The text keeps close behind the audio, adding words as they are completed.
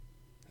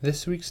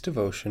This week's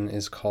devotion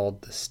is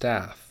called The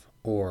Staff,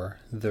 or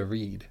The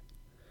Reed,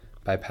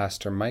 by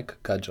Pastor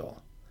Mike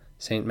Gudgel,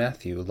 St.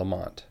 Matthew,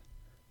 Lamont,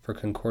 for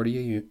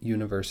Concordia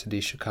University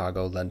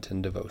Chicago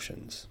Lenten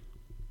Devotions.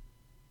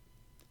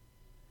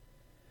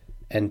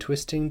 And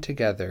twisting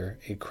together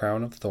a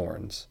crown of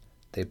thorns,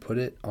 they put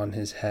it on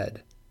his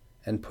head,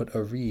 and put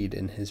a reed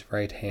in his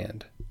right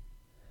hand.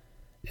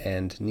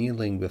 And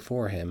kneeling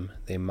before him,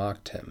 they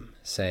mocked him,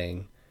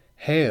 saying,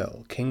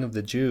 Hail, King of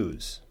the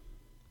Jews!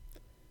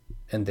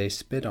 And they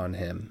spit on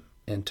him,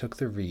 and took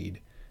the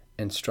reed,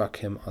 and struck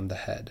him on the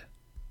head.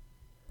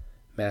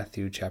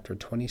 Matthew chapter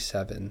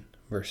 27,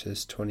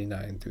 verses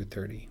 29 through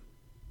 30.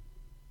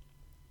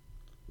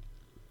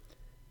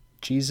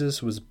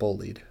 Jesus was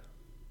bullied.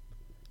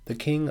 The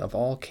King of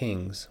all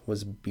kings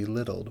was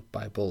belittled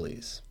by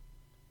bullies.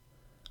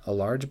 A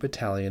large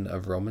battalion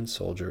of Roman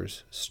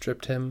soldiers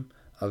stripped him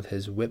of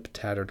his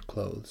whip-tattered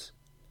clothes.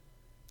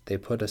 They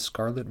put a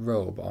scarlet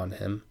robe on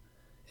him,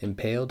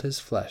 impaled his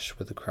flesh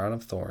with a crown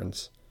of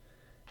thorns,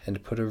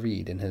 and put a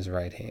reed in his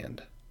right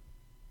hand.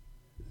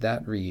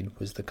 That reed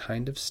was the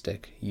kind of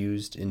stick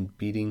used in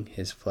beating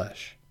his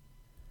flesh,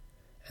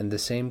 and the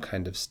same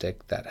kind of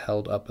stick that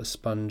held up a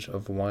sponge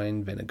of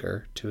wine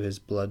vinegar to his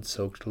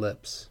blood-soaked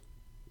lips.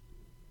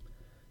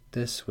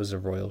 This was a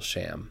royal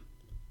sham.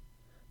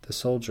 The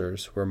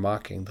soldiers were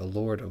mocking the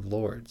Lord of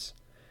Lords,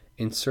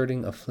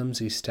 inserting a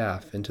flimsy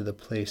staff into the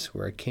place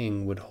where a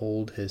king would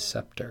hold his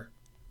scepter.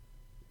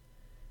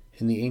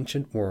 In the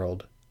ancient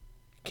world,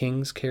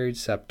 kings carried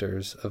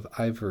scepters of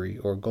ivory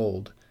or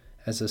gold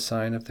as a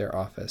sign of their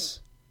office.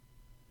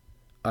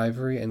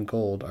 Ivory and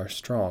gold are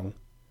strong,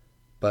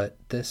 but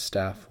this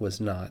staff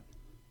was not.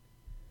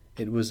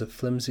 It was a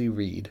flimsy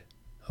reed,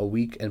 a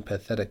weak and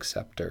pathetic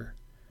scepter,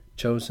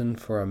 chosen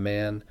for a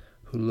man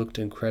who looked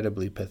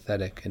incredibly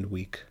pathetic and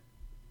weak.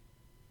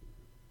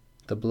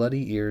 The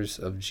bloody ears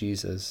of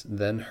Jesus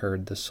then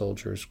heard the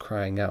soldiers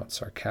crying out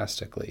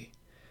sarcastically,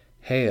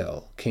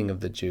 Hail, King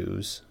of the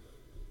Jews!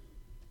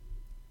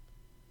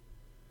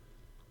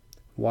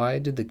 Why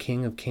did the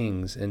King of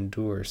Kings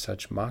endure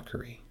such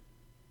mockery?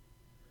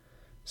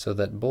 So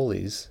that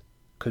bullies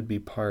could be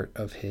part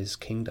of his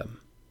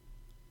kingdom.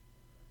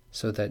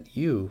 So that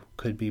you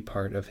could be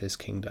part of his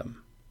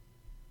kingdom.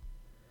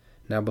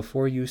 Now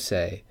before you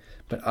say,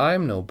 But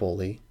I'm no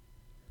bully,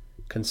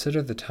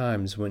 consider the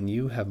times when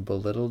you have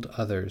belittled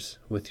others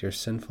with your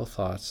sinful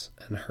thoughts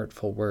and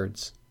hurtful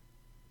words.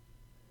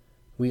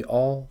 We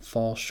all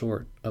fall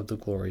short of the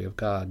glory of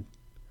God,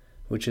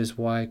 which is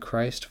why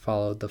Christ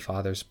followed the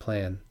Father's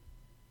plan.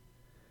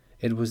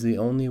 It was the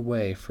only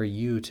way for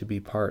you to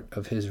be part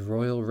of his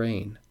royal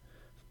reign,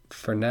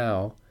 for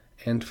now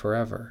and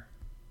forever.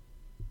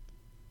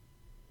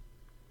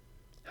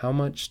 How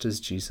much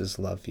does Jesus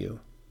love you?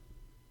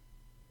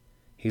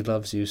 He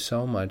loves you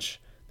so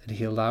much that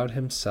he allowed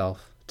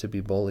himself to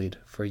be bullied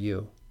for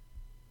you.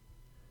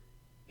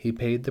 He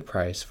paid the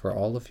price for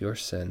all of your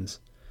sins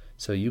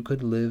so you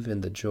could live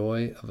in the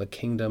joy of a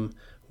kingdom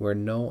where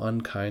no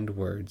unkind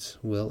words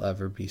will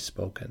ever be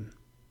spoken.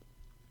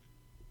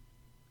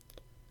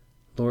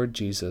 Lord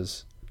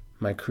Jesus,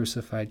 my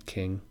crucified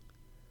King,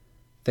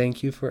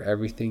 thank you for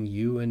everything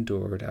you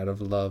endured out of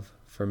love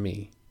for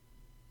me.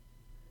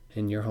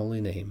 In your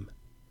holy name,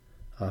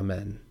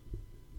 Amen.